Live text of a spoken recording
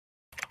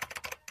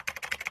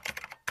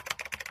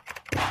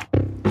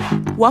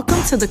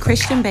Welcome to the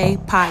Christian Bae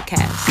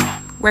podcast,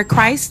 where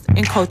Christ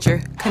and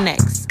culture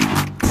connects.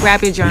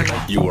 Grab your journal.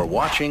 You are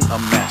watching a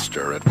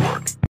master at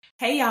work.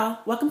 Hey y'all,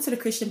 welcome to the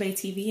Christian Bae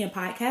TV and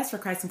podcast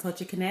where Christ and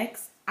culture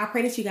connects. I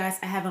pray that you guys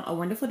are having a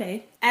wonderful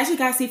day. As you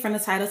guys see from the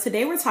title,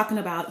 today we're talking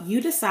about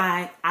You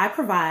Decide, I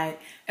Provide,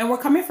 and we're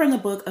coming from the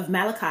book of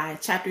Malachi,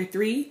 chapter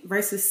 3,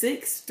 verses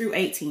 6 through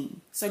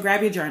 18. So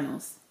grab your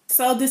journals.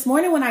 So this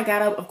morning when I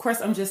got up, of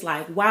course, I'm just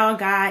like, wow,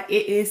 God,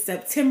 it is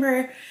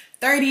September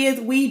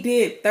 30th. We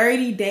did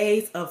 30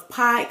 days of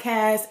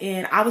podcasts,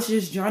 and I was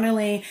just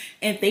journaling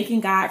and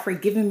thanking God for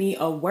giving me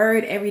a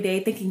word every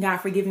day, thanking God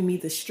for giving me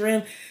the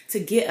strength to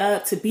get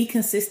up, to be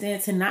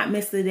consistent, to not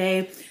miss the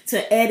day,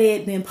 to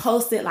edit, then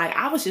post it. Like,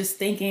 I was just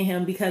thanking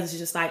him because it's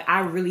just like I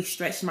really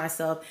stretched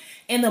myself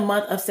in the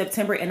month of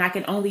September, and I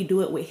can only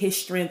do it with his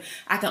strength.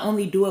 I can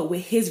only do it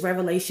with his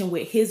revelation,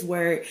 with his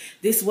word.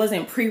 This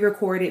wasn't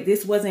pre-recorded.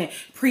 This wasn't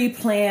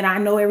pre-planned. I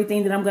know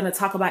everything that I'm going to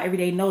talk about every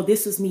day. No,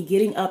 this was me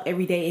getting up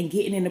every day and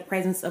getting in the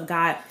presence of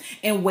God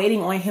and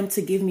waiting on him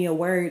to give me a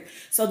word.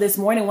 So this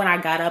morning when I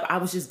got up, I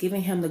was just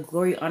giving him the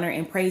glory, honor,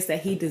 and praise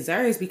that he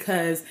deserves,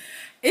 because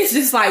it's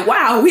just like,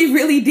 wow, we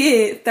really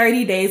did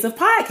 30 days of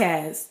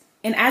podcasts.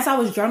 And as I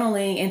was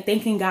journaling and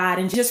thanking God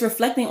and just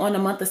reflecting on the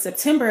month of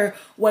September,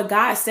 what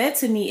God said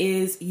to me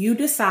is, you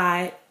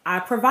decide, I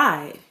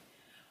provide.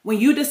 When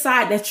you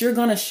decide that you're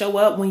going to show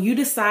up, when you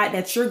decide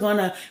that you're going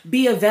to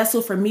be a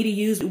vessel for me to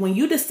use, when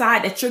you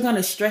decide that you're going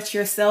to stretch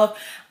yourself,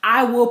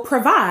 I will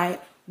provide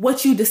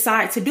what you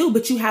decide to do,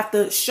 but you have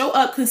to show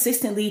up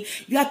consistently.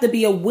 You have to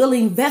be a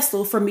willing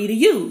vessel for me to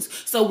use.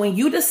 So when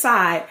you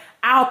decide,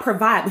 I'll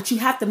provide, but you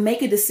have to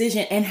make a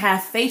decision and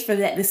have faith for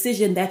that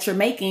decision that you're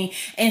making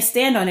and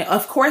stand on it.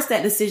 Of course,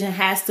 that decision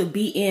has to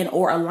be in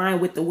or align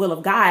with the will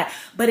of God,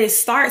 but it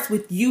starts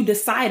with you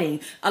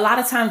deciding. A lot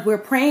of times we're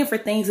praying for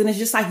things and it's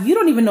just like, you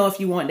don't even know if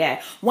you want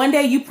that. One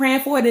day you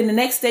praying for it and the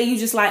next day you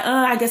just like,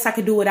 I guess I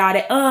could do without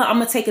it. I'm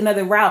going to take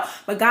another route.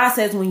 But God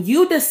says, when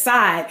you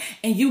decide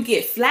and you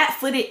get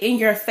flat-footed in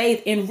your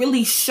faith and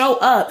really show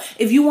up,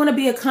 if you want to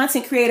be a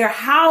content creator,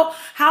 how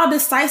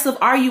decisive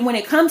are you when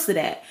it comes to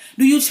that?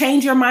 Do you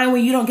change your mind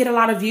when you don't get a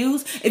lot of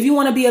views? If you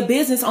want to be a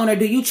business owner,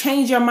 do you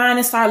change your mind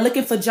and start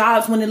looking for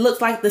jobs when it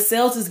looks like the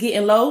sales is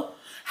getting low?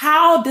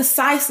 How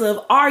decisive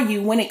are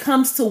you when it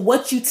comes to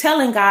what you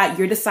telling God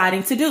you're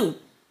deciding to do?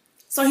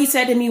 So he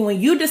said to me, when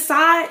you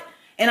decide,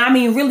 and I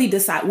mean really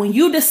decide, when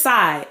you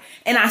decide,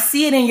 and I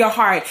see it in your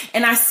heart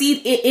and I see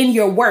it in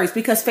your works,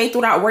 because faith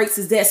without works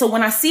is dead. So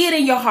when I see it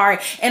in your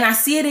heart and I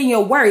see it in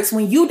your works,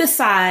 when you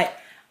decide,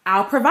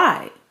 I'll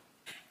provide.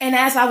 And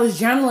as I was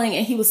journaling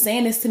and he was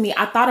saying this to me,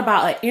 I thought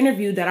about an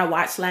interview that I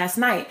watched last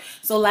night.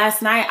 So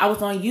last night I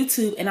was on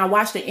YouTube and I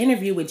watched an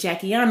interview with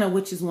Jackiana,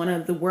 which is one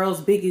of the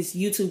world's biggest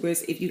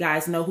YouTubers, if you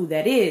guys know who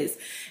that is.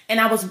 And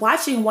I was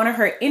watching one of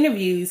her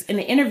interviews and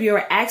the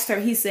interviewer asked her,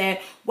 he said,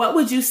 what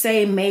would you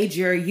say made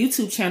your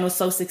YouTube channel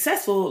so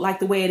successful like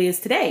the way it is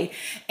today?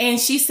 And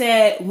she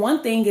said,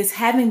 one thing is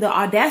having the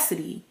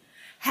audacity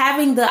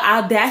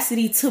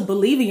to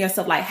believe in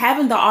yourself, like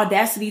having the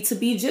audacity to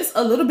be just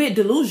a little bit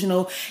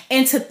delusional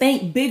and to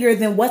think bigger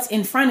than what's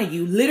in front of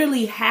you.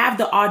 Literally have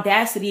the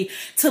audacity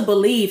to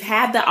believe,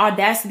 have the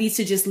audacity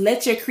to just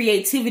let your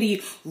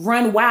creativity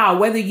run wild,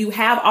 whether you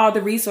have all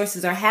the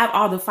resources or have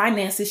all the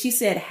finances. She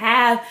said,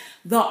 have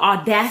the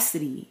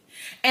audacity.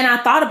 And I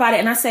thought about it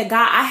and I said,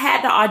 God, I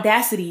had the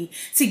audacity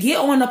to get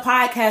on the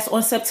podcast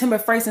on September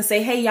 1st and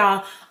say, hey,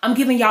 y'all, I'm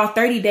giving y'all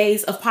 30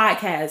 days of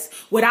podcasts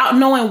without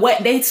knowing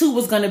what day 2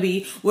 was going to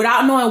be,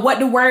 without knowing what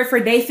the word for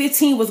day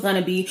 15 was going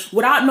to be,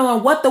 without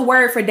knowing what the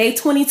word for day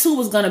 22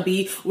 was going to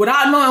be,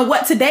 without knowing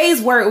what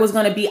today's word was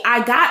going to be.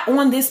 I got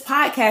on this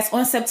podcast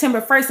on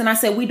September 1st and I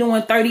said, we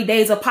doing 30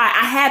 days of pod.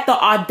 I had the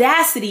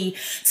audacity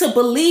to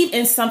believe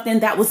in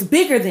something that was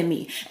bigger than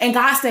me. And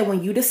God said,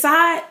 when you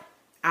decide,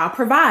 I'll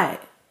provide.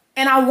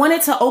 And I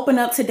wanted to open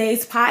up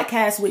today's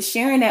podcast with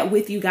sharing that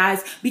with you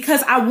guys,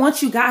 because I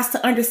want you guys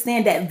to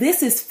understand that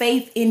this is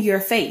faith in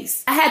your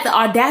face. I had the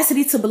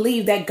audacity to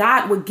believe that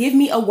God would give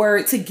me a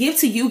word to give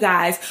to you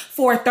guys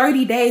for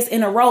 30 days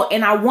in a row.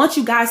 And I want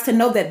you guys to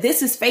know that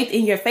this is faith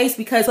in your face,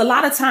 because a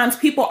lot of times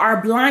people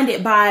are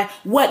blinded by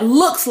what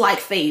looks like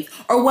faith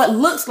or what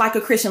looks like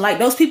a Christian. Like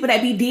those people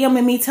that be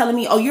DMing me telling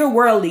me, oh, you're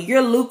worldly,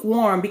 you're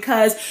lukewarm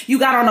because you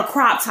got on a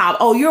crop top.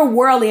 Oh, you're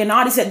worldly and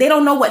all this. They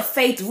don't know what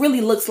faith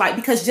really looks like,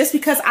 because just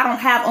because I don't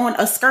have on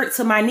a skirt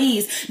to my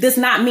knees does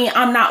not mean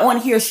I'm not on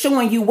here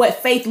showing you what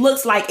faith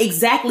looks like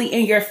exactly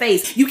in your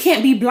face. You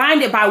can't be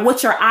blinded by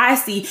what your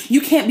eyes see.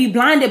 You can't be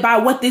blinded by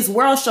what this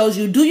world shows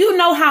you. Do you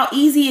know how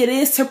easy it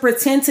is to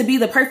pretend to be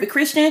the perfect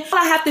Christian? All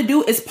I have to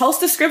do is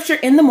post a scripture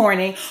in the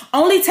morning,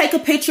 only take a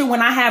picture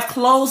when I have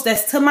clothes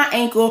that's to my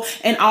ankle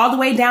and all the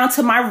way down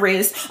to my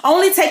wrist,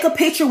 only take a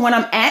picture when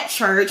I'm at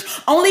church,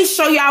 only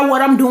show y'all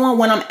what I'm doing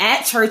when I'm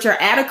at church or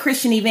at a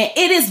Christian event.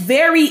 It is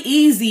very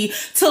easy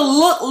to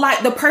look look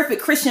like the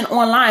perfect Christian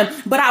online,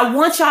 but I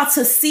want y'all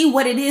to see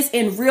what it is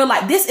in real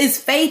life. This is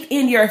faith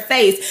in your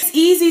face. It's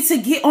easy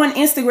to get on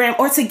Instagram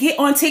or to get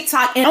on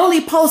TikTok and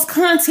only post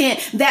content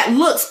that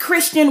looks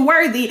Christian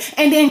worthy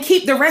and then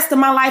keep the rest of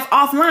my life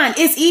offline.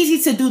 It's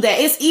easy to do that.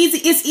 It's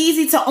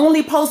easy to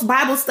only post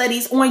Bible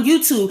studies on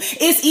YouTube.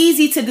 It's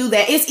easy to do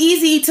that. It's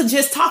easy to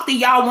just talk to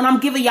y'all when I'm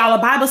giving y'all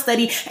a Bible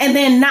study and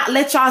then not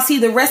let y'all see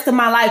the rest of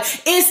my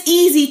life. It's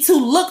easy to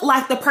look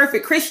like the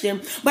perfect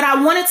Christian, but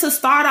I wanted to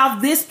start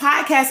off this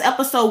podcast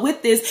episode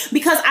with this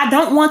because I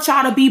don't want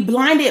y'all to be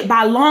blinded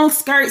by long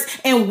skirts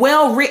and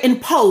well-written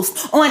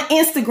posts on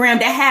Instagram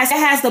that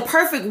has the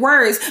perfect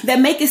words that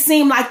make it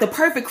seem like the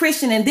perfect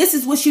Christian and this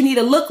is what you need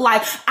to look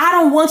like. I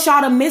don't want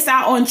y'all to miss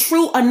out on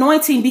true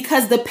anointing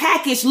because the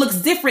package looks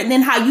different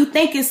than how you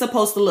think it's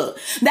supposed to look.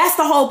 That's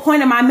the whole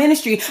point of my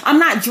ministry. I'm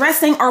not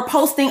dressing or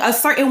posting a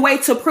certain way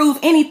to prove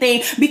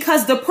anything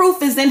because the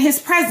proof is in his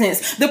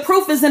presence. The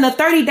proof is in the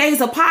 30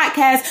 days of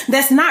podcast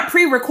that's not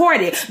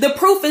pre-recorded. The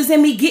proof is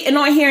in me getting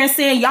on here and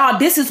saying, y'all,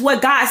 this is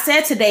what God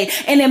said today.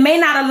 And it may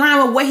not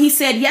align with what he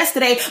said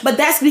yesterday, but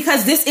that's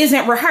because this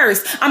isn't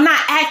rehearsed. I'm not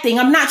acting.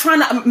 I'm not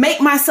trying to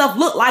make myself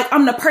look like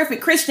I'm the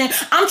perfect Christian.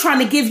 I'm trying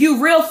to give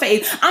you real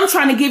faith. I'm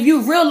trying to give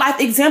you real life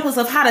examples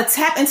of how to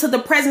tap into the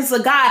presence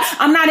of God.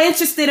 I'm not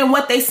interested in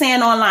what they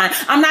saying online.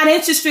 I'm not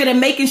interested in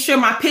making sure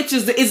my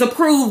pictures is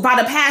approved by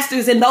the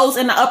pastors and those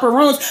in the upper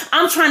rooms.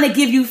 I'm trying to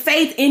give you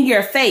faith in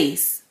your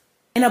face.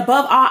 And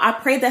above all, I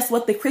pray that's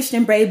what the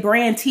Christian Bae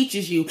brand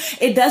teaches you.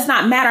 It does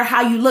not matter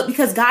how you look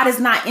because God is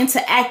not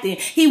into acting.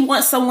 He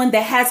wants someone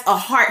that has a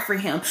heart for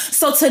him.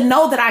 So to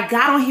know that I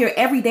got on here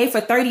every day for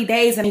 30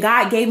 days and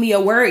God gave me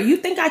a word, you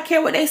think I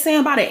care what they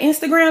saying about an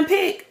Instagram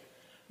pic?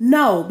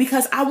 No,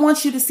 because I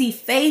want you to see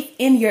faith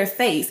in your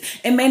face.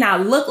 It may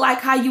not look like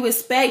how you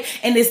expect,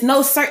 and there's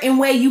no certain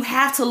way you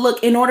have to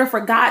look in order for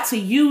God to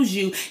use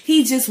you.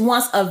 He just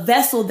wants a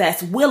vessel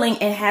that's willing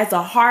and has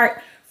a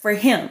heart for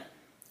him.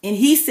 And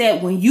he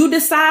said, when you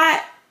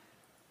decide,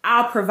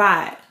 I'll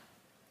provide.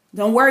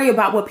 Don't worry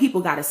about what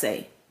people got to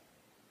say.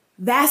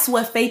 That's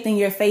what faith in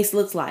your face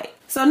looks like.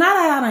 So now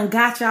that I done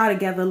got y'all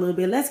together a little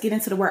bit, let's get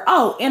into the word.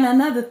 Oh, and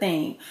another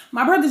thing.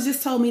 My brother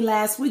just told me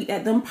last week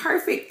that them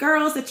perfect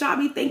girls that y'all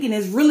be thinking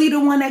is really the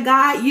one that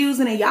God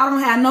using and y'all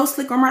don't have no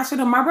slick remarks for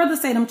them. My brother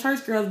say them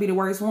church girls be the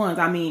worst ones.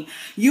 I mean,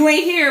 you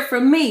ain't hear it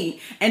from me.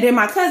 And then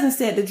my cousin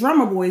said the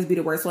drummer boys be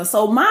the worst ones.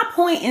 So my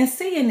point in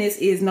saying this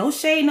is no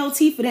shade, no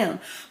tea for them.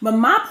 But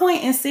my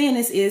point in saying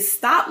this is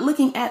stop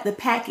looking at the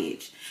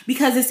package.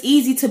 Because it's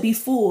easy to be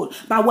fooled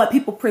by what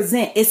people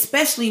present,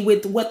 especially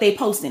with what they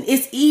posting.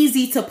 It's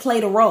easy to play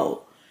the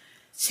role.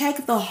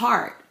 Check the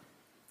heart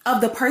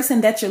of the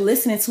person that you're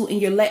listening to and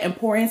you're letting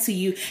pour into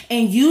you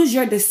and use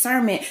your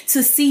discernment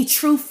to see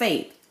true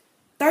faith.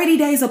 30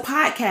 days of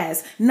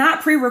podcast,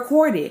 not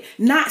pre-recorded,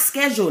 not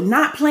scheduled,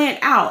 not planned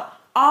out,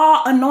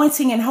 all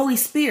anointing and Holy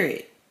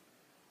Spirit.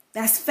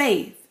 That's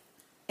faith.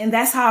 And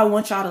that's how I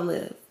want y'all to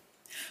live.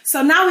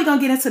 So now we're going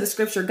to get into the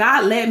scripture.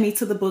 God led me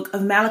to the book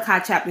of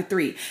Malachi chapter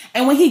 3.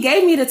 And when he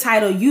gave me the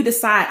title, You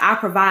Decide, I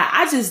Provide,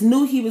 I just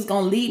knew he was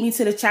going to lead me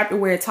to the chapter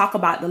where it talk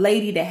about the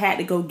lady that had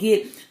to go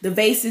get the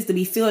vases to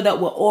be filled up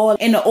with oil.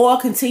 And the oil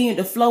continued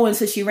to flow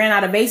until she ran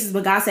out of vases.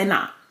 But God said,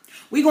 nah.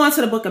 We go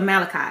into the book of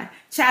Malachi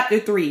chapter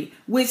 3,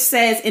 which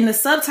says in the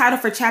subtitle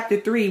for chapter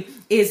 3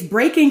 is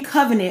Breaking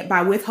Covenant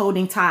by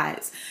Withholding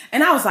Tithes.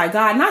 And I was like,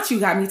 God, not you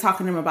got me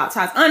talking to him about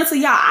tithes. Honestly,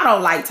 y'all, I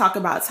don't like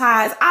talking about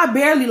tithes. I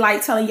barely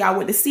like telling y'all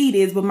what the seed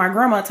is, but my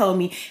grandma told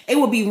me it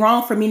would be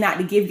wrong for me not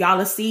to give y'all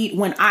a seed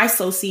when I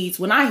sow seeds,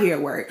 when I hear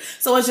a word.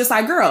 So it's just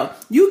like, girl,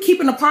 you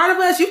keeping a part of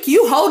us,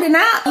 you holding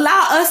out.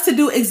 Allow us to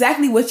do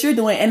exactly what you're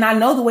doing. And I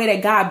know the way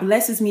that God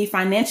blesses me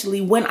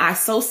financially when I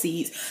sow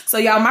seeds. So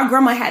y'all, my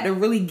grandma had to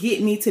really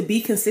get me to be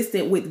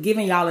consistent with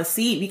giving y'all a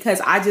seed because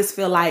I just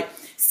feel like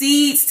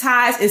seeds,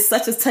 tithes is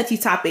such a touchy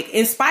topic.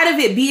 In spite of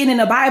it being in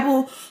the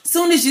Bible,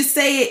 soon as you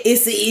say it,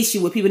 it's an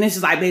issue with people. And it's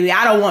just like, baby,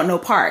 I don't want no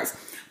parts.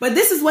 But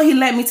this is what he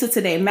led me to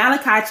today.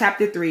 Malachi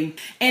chapter 3.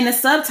 And the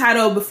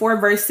subtitle before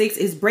verse 6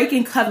 is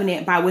Breaking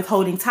Covenant by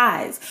Withholding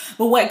Tithes.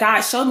 But what God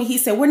showed me, he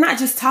said, we're not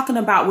just talking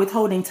about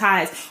withholding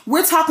tithes.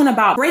 We're talking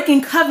about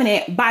breaking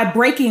covenant by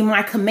breaking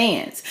my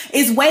commands.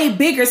 It's way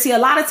bigger. See, a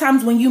lot of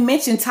times when you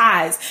mention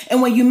tithes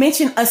and when you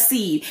mention a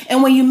seed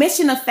and when you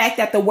mention the fact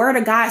that the word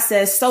of God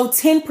says sow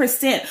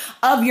 10%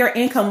 of your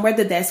income,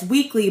 whether that's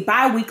weekly,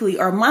 bi-weekly,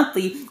 or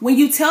monthly, when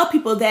you tell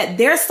people that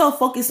they're so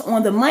focused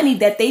on the money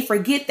that they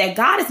forget that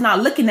God is not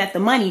looking at the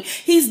money.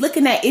 He's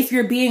looking at if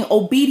you're being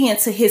obedient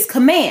to his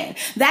command.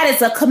 That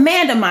is a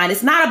command of mine.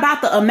 It's not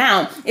about the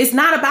amount. It's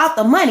not about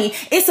the money.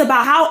 It's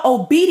about how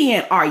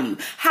obedient are you?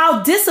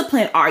 How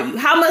disciplined are you?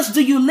 How much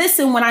do you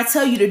listen when I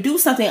tell you to do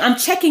something? I'm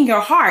checking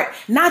your heart,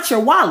 not your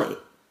wallet.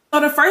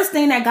 So the first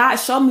thing that God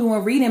showed me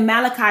when reading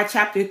Malachi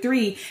chapter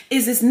 3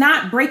 is it's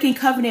not breaking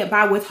covenant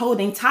by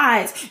withholding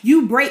tithes.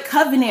 You break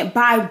covenant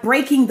by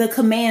breaking the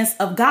commands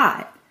of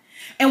God.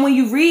 And when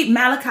you read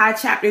Malachi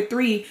chapter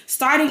 3,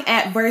 starting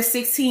at verse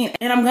 16,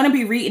 and I'm going to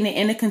be reading it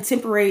in the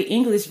contemporary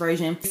English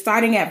version,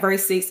 starting at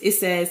verse 6, it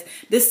says,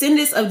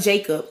 Descendants of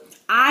Jacob,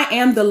 I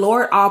am the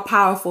Lord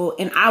all-powerful,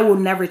 and I will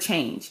never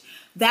change.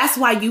 That's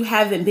why you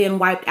haven't been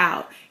wiped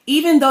out,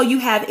 even though you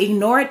have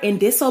ignored and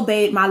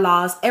disobeyed my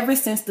laws ever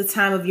since the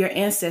time of your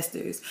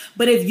ancestors.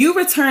 But if you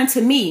return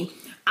to me,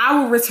 I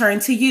will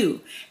return to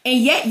you. And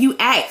yet you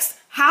ask,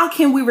 how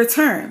can we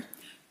return?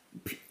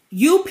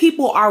 You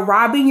people are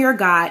robbing your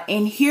God,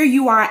 and here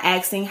you are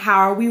asking, how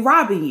are we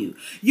robbing you?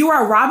 You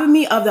are robbing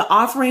me of the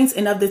offerings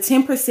and of the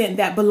 10%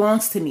 that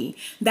belongs to me.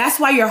 That's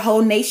why your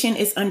whole nation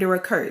is under a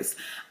curse.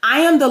 I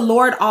am the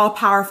Lord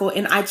all-powerful,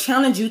 and I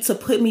challenge you to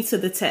put me to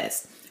the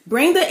test.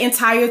 Bring the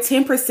entire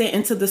 10%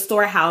 into the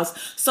storehouse,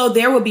 so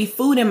there will be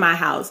food in my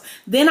house.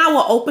 Then I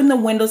will open the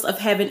windows of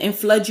heaven and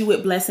flood you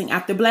with blessing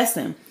after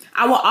blessing.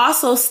 I will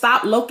also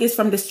stop locusts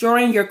from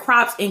destroying your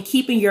crops and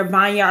keeping your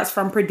vineyards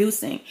from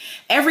producing.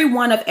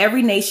 Everyone of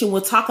every nation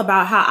will talk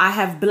about how I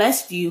have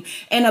blessed you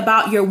and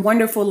about your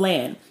wonderful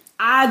land.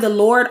 I, the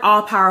Lord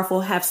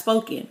all-powerful, have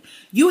spoken.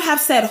 You have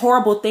said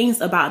horrible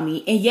things about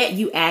me, and yet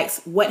you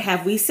ask, what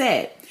have we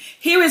said?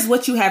 Here is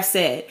what you have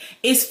said.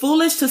 It's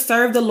foolish to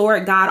serve the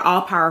Lord God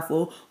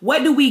all-powerful.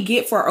 What do we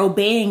get for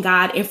obeying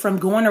God and from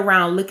going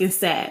around looking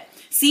sad?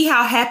 See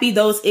how happy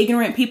those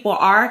ignorant people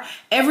are?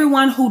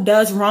 Everyone who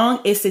does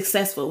wrong is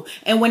successful.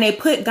 And when they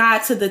put God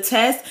to the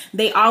test,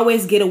 they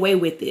always get away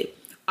with it.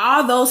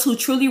 All those who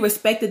truly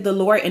respected the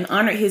Lord and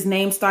honored his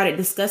name started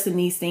discussing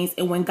these things.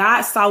 And when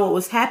God saw what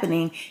was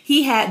happening,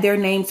 he had their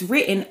names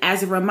written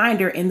as a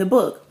reminder in the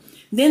book.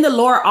 Then the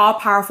Lord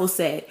all-powerful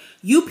said,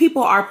 you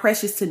people are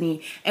precious to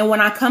me, and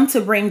when I come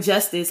to bring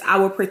justice, I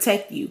will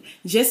protect you,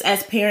 just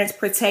as parents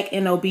protect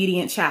an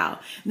obedient child.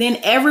 Then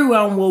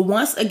everyone will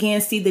once again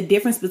see the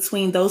difference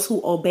between those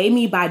who obey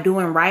me by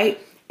doing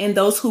right and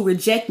those who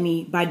reject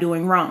me by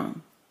doing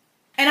wrong.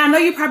 And I know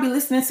you're probably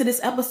listening to this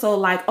episode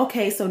like,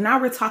 okay, so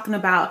now we're talking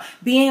about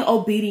being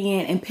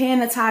obedient and paying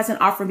the tithes and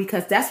offering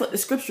because that's what the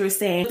scripture is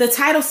saying. The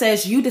title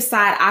says, you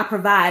decide, I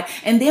provide.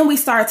 And then we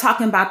start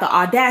talking about the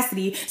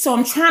audacity. So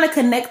I'm trying to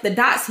connect the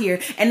dots here.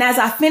 And as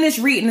I finished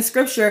reading the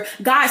scripture,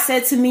 God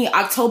said to me,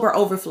 October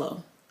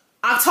overflow.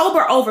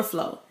 October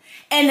overflow.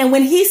 And then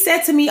when he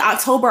said to me,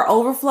 October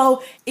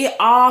overflow, it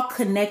all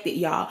connected,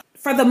 y'all.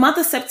 For the month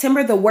of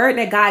September, the word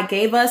that God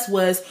gave us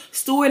was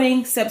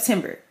stewarding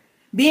September.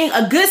 Being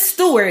a good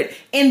steward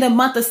in the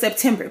month of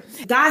September.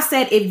 God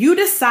said, if you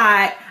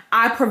decide,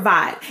 I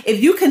provide.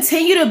 If you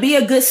continue to be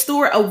a good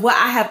steward of what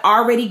I have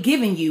already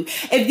given you,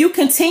 if you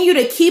continue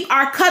to keep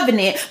our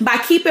covenant by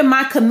keeping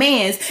my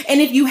commands, and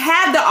if you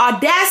have the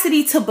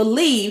audacity to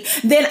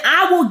believe, then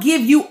I will give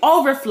you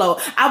overflow.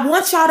 I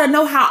want y'all to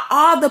know how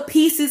all the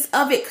pieces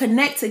of it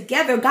connect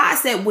together. God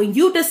said, when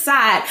you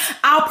decide,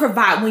 I'll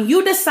provide. When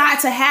you decide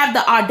to have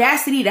the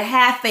audacity to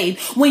have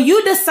faith, when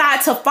you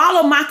decide to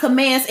follow my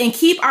commands and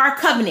keep our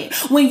covenant,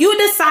 when you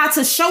decide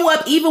to show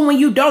up even when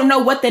you don't know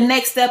what the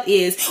next step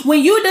is,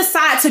 when you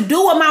decide to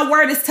do what my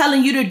word is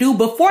telling you to do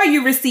before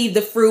you receive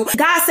the fruit,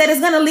 God said it's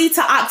going to lead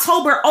to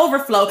October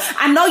overflow.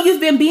 I know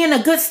you've been being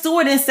a good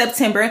steward in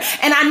September,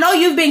 and I know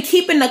you've been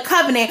keeping the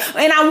covenant,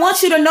 and I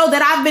want you to know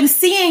that I've been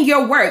seeing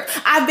your work.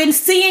 I've been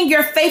seeing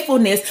your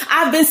faithfulness.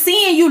 I've been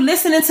seeing you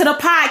listening to the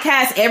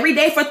podcast every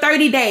day for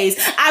 30 days.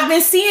 I've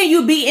been seeing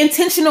you be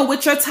intentional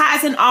with your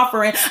tithes and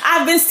offering.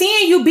 I've been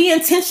seeing you be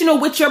intentional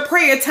with your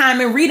prayer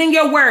time and reading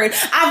your word.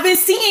 I've been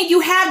seeing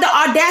you have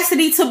the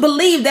audacity to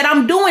believe that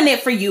I'm doing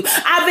it for you.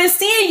 I've been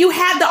seeing you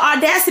have the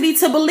audacity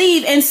to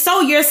believe and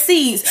sow your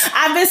seeds.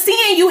 I've been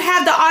seeing you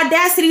have the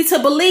audacity to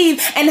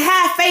believe and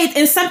have faith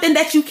in something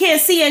that you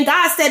can't see. And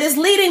God said it's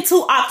leading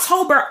to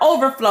October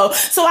overflow.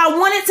 So I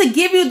wanted to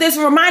give you this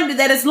reminder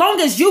that as long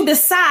as you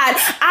decide,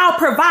 I'll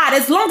provide.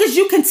 As long as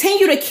you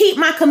continue to keep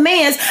my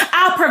commands,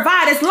 I'll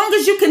provide. As long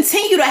as you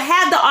continue to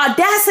have the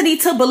audacity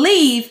to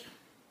believe,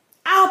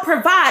 I'll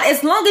provide.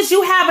 As long as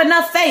you have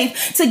enough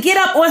faith to get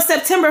up on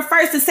September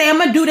 1st and say, I'm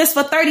going to do this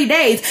for 30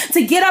 days,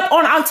 to get up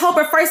on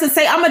October 1st and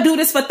say, I'm going to do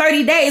this for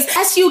 30 days.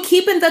 That's you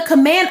keeping the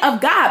command of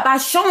God by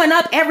showing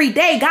up every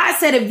day. God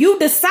said, if you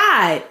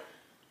decide,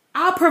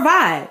 I'll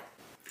provide.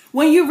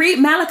 When you read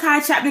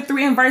Malachi chapter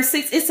 3 and verse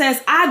 6, it says,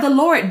 I, the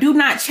Lord, do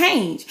not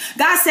change.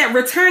 God said,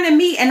 return to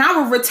me and I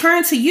will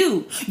return to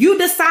you. You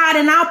decide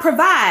and I'll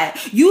provide.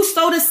 You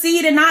sow the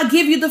seed and I'll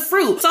give you the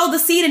fruit. Sow the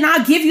seed and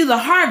I'll give you the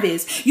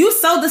harvest. You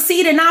sow the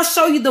seed and I'll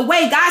show you the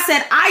way. God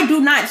said, I do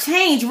not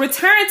change.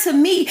 Return to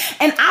me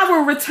and I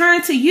will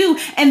return to you.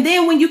 And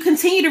then when you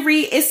continue to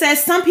read, it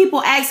says, some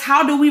people ask,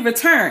 how do we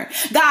return?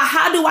 God,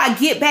 how do I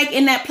get back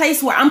in that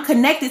place where I'm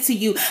connected to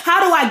you?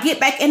 How do I get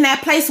back in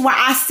that place where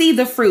I see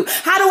the fruit?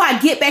 How do I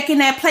get back in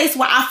that place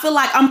where I feel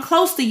like I'm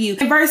close to you?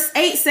 And verse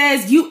 8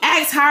 says, you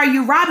ask, how are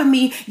you robbing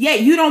me?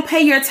 Yet you don't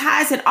pay your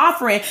tithes and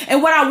offering.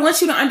 And what I want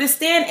you to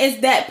understand is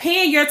that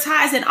paying your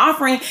tithes and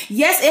offering,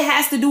 yes, it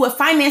has to do with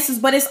finances,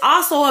 but it's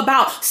also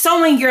about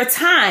sowing your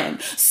time,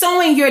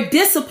 sowing your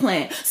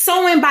discipline,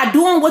 sowing by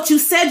doing what you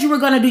said you were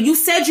going to do. You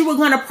said you were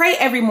going to pray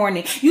every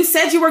morning. You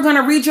said you were going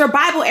to read your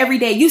Bible every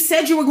day. You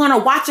said you were going to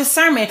watch a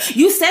sermon.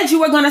 You said you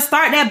were going to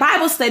start that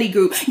Bible study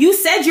group. You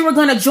said you were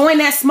going to join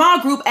that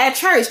small group at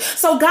church.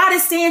 So God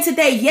is saying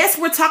today, yes,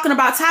 we're talking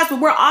about tithes,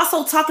 but we're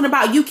also talking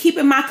about you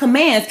keeping my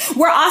commands.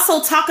 We're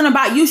also talking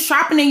about you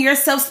sharpening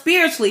yourself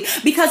spiritually,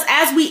 because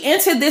as we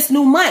enter this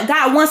new month,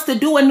 God wants to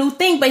do a new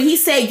thing, but he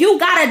said, you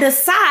got to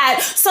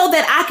decide so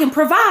that I can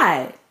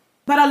provide.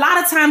 But a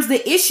lot of times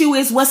the issue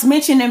is what's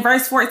mentioned in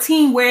verse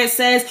 14, where it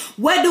says,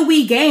 what do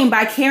we gain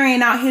by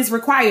carrying out his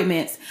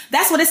requirements?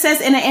 That's what it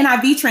says in the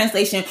NIV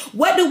translation.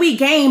 What do we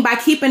gain by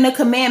keeping the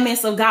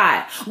commandments of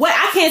God?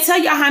 I can't tell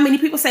y'all how many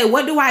people say,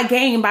 what do I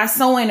gain by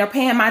sowing or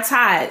paying my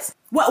tithes?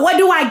 What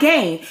do I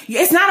gain?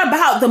 It's not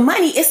about the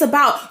money. It's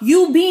about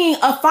you being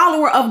a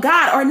follower of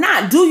God or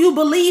not. Do you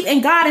believe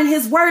in God and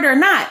his word or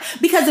not?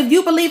 Because if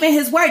you believe in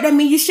his word, that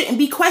means you shouldn't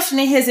be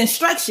questioning his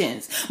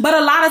instructions. But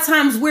a lot of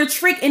times we're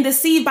tricked and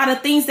deceived by the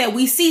things that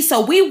we see. So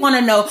we want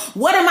to know,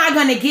 what am I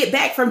going to get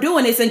back from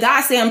doing this? And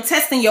God said, I'm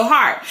testing your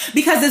heart,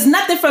 because it's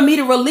nothing for me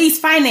to release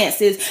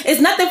finances.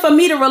 It's nothing for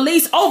me to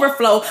release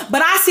overflow.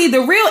 But I see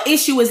the real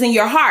issue is in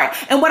your heart.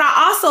 And what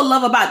I also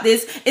love about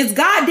this is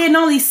God didn't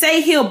only say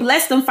he'll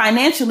bless them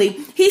financially.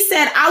 He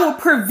said, I will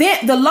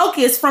prevent the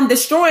locusts from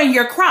destroying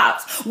your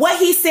crops. What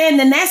he's saying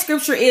in that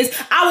scripture is,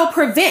 I will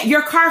prevent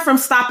your car from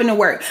stopping to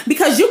work,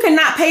 because you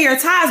cannot pay your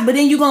tithes, but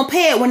then you're going to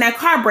pay it when that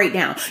car break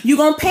down. You're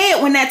going to pay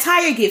it when that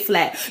tire get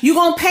flat. You're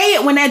going to pay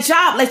it when that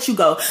job lets you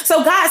go.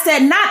 So God said,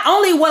 not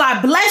only will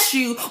I bless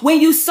you when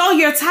you sow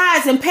your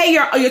tithes and pay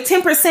your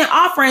 10%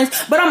 offerings,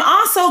 but I'm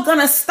also going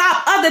to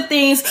stop other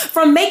things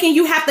from making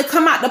you have to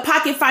come out the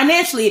pocket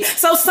financially.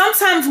 So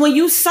sometimes when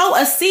you sow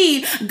a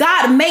seed,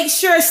 God makes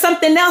sure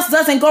something else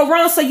doesn't go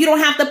wrong so you don't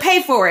have to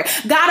pay for it.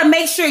 Gotta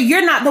make sure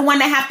you're not the one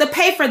that have to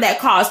pay for that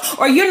cost,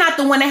 or you're not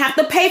the one that have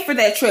to pay for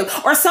that trip,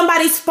 or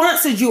somebody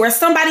sponsored you, or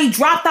somebody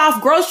dropped off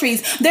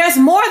groceries. There's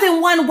more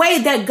than one way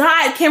that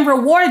God can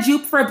reward you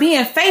for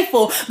being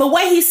faithful. But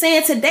what he's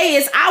saying today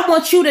is, I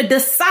want you to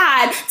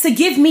decide to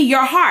give me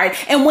your heart.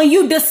 And when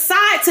you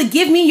decide to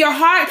give me your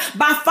heart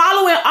by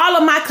following all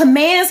of my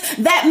commands,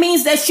 that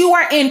means that you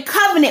are in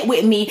covenant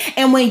with me.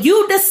 And when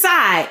you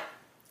decide,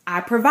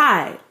 I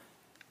provide.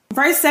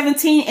 Verse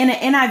 17 in the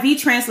NIV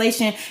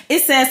translation,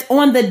 it says,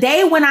 on the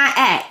day when I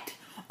act,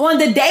 on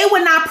the day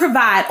when I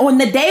provide, on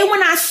the day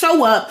when I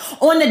show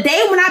up, on the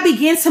day when I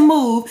begin to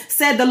move,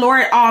 said the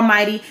Lord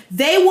Almighty,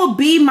 they will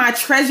be my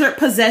treasured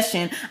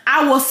possession.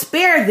 I will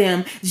spare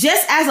them,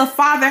 just as a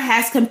father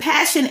has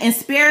compassion and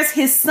spares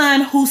his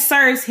son who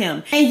serves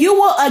him. And you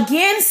will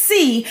again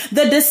see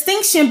the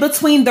distinction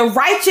between the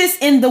righteous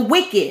and the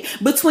wicked,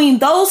 between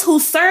those who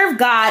serve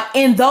God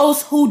and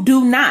those who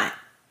do not.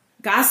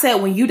 God said,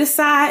 when you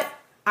decide,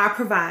 I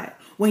provide.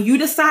 When you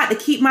decide to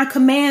keep my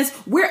commands,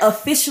 we're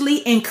officially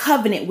in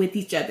covenant with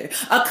each other.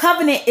 A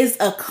covenant is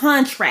a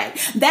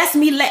contract. That's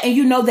me letting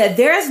you know that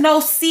there's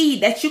no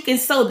seed that you can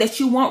sow that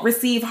you won't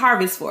receive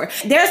harvest for.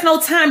 There's no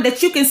time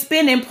that you can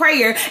spend in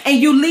prayer and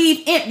you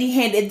leave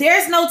empty-handed.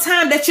 There's no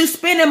time that you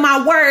spend in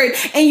my word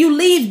and you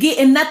leave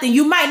getting nothing.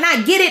 You might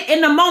not get it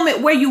in the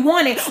moment where you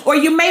want it, or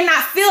you may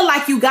not feel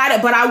like you got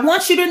it, but I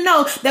want you to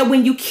know that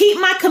when you keep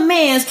my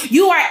commands,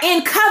 you are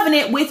in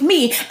covenant with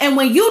me. And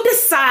when you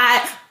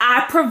decide,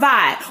 I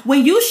provide.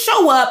 When you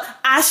show up,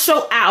 I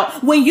show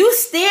out. When you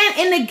stand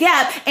in the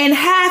gap and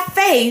have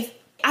faith,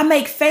 I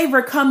make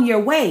favor come your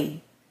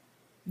way.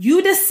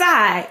 You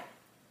decide,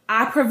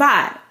 I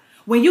provide.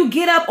 When you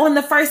get up on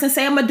the first and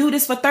say, I'm going to do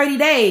this for 30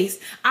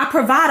 days, I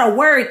provide a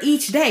word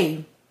each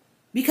day,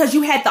 because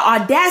you had the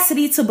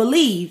audacity to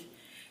believe,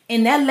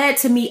 and that led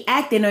to me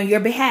acting on your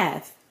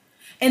behalf.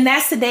 And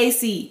that's today's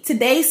seed.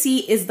 Today's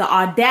seed is the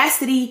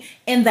audacity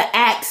and the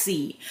act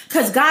seed.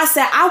 Because God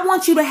said, I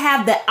want you to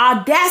have the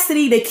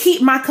audacity to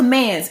keep my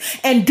commands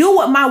and do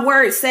what my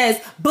word says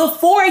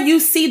before you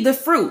see the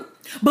fruit,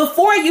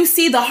 before you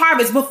see the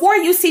harvest, before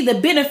you see the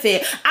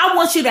benefit. I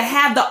want you to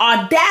have the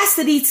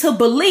audacity to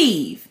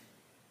believe,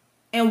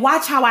 and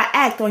watch how I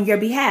act on your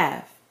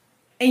behalf.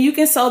 And you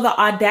can sow the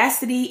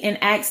audacity and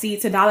act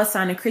seed to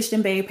 $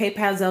 Christian Bae,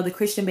 PayPal, Zelle,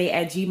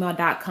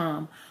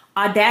 christianbae@gmail.com.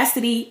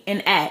 Audacity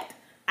and act.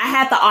 I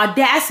had the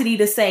audacity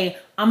to say,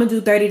 I'm going to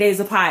do 30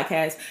 days of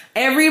podcast.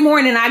 Every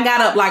morning I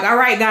got up like, all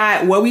right,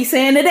 God, what we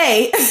saying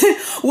today?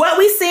 What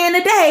we saying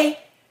today?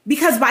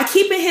 Because by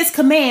keeping his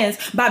commands,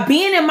 by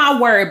being in my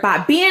word, by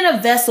being a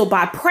vessel,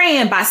 by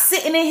praying, by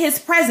sitting in his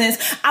presence,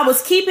 I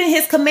was keeping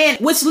his command,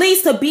 which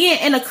leads to being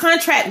in a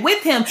contract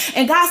with him.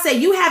 And God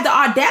said, you have the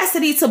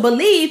audacity to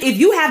believe. If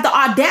you have the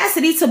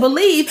audacity to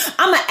believe,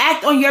 I'm going to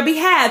act on your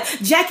behalf.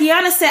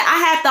 Jackiana said, I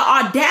had the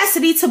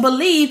audacity to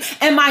believe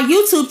in my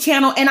YouTube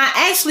channel, and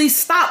I actually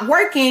stopped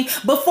working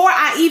before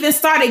I even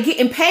started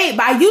getting paid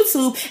by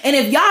YouTube. And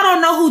if y'all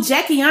don't know who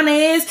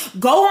Jackiana is,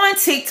 go on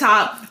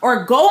TikTok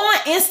or go on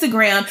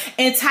Instagram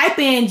and type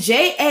in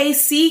Jackiena,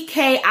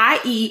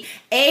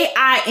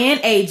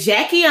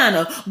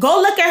 Jackiana. Go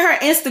look at her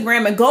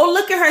Instagram and go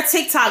look at her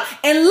TikTok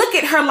and look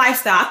at her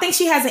lifestyle. I think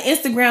she has an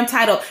Instagram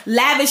title,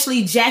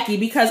 Lavishly Jackie,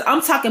 because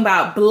I'm talking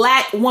about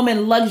Black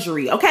woman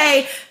luxury.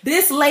 Okay.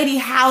 This lady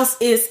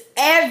house is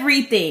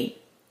everything.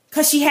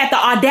 Because she had the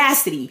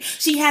audacity.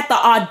 She had the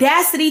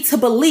audacity to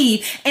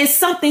believe in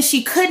something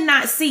she could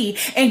not see.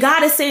 And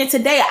God is saying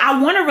today,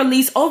 I want to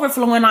release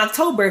overflow in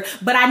October,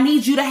 but I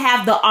need you to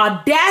have the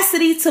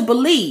audacity to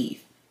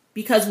believe.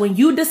 Because when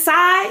you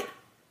decide,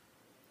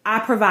 I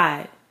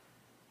provide.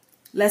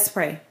 Let's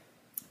pray.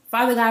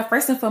 Father God,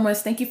 first and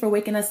foremost, thank you for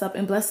waking us up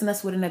and blessing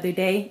us with another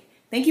day.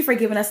 Thank you for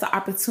giving us the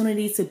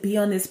opportunity to be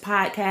on this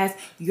podcast,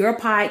 your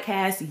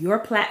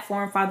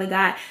platform, Father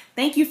God.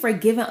 Thank you for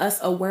giving us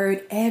a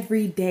word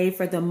every day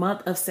for the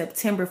month of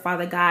September,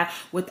 Father God,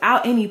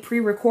 without any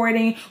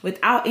pre-recording,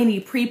 without any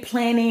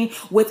pre-planning,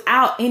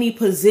 without any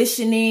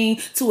positioning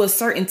to a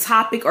certain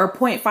topic or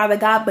point, Father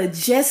God, but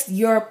just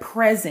your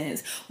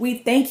presence. We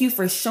thank you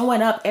for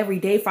showing up every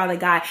day, Father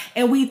God,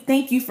 and we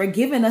thank you for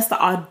giving us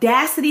the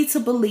audacity to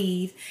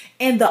believe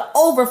in the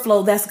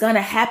overflow that's going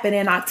to happen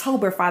in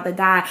October, Father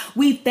God.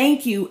 We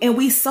thank you and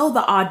we sow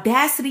the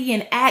audacity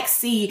and act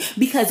seed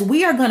because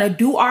we are going to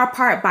do our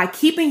part by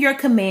keeping your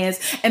commands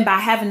and by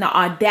having the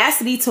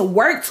audacity to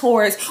work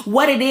towards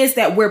what it is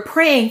that we're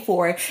praying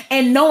for,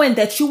 and knowing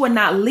that you will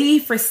not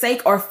leave,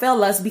 forsake, or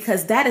fail us,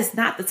 because that is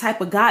not the type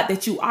of God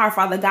that you are,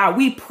 Father God.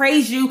 We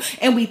praise you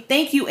and we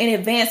thank you in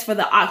advance for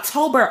the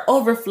October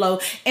overflow,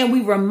 and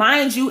we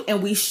remind you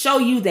and we show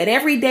you that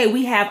every day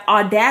we have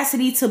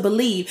audacity to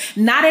believe,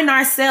 not in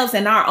ourselves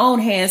and our own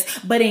hands,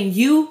 but in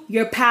you,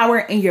 your power,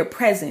 and your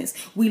presence.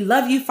 We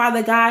love you,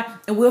 Father God,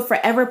 and we'll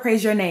forever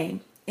praise your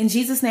name. In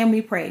Jesus' name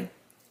we pray.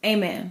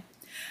 Amen.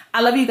 I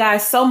love you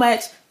guys so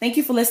much. Thank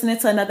you for listening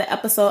to another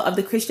episode of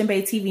the Christian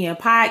Bae TV and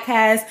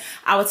podcast.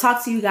 I will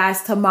talk to you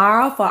guys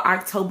tomorrow for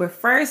October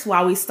 1st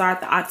while we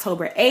start the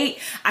October 8th.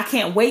 I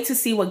can't wait to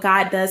see what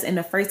God does in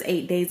the first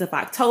 8 days of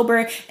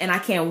October. And I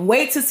can't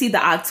wait to see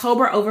the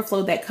October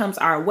overflow that comes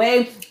our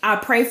way. I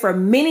pray for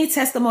many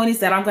testimonies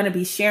that I'm going to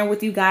be sharing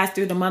with you guys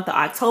through the month of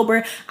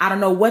October. I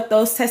don't know what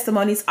those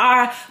testimonies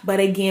are, but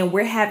again,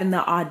 we're having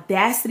the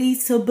audacity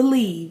to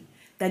believe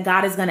that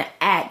God is going to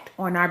act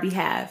on our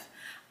behalf.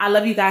 I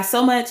love you guys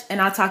so much,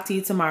 and I'll talk to you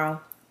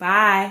tomorrow.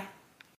 Bye.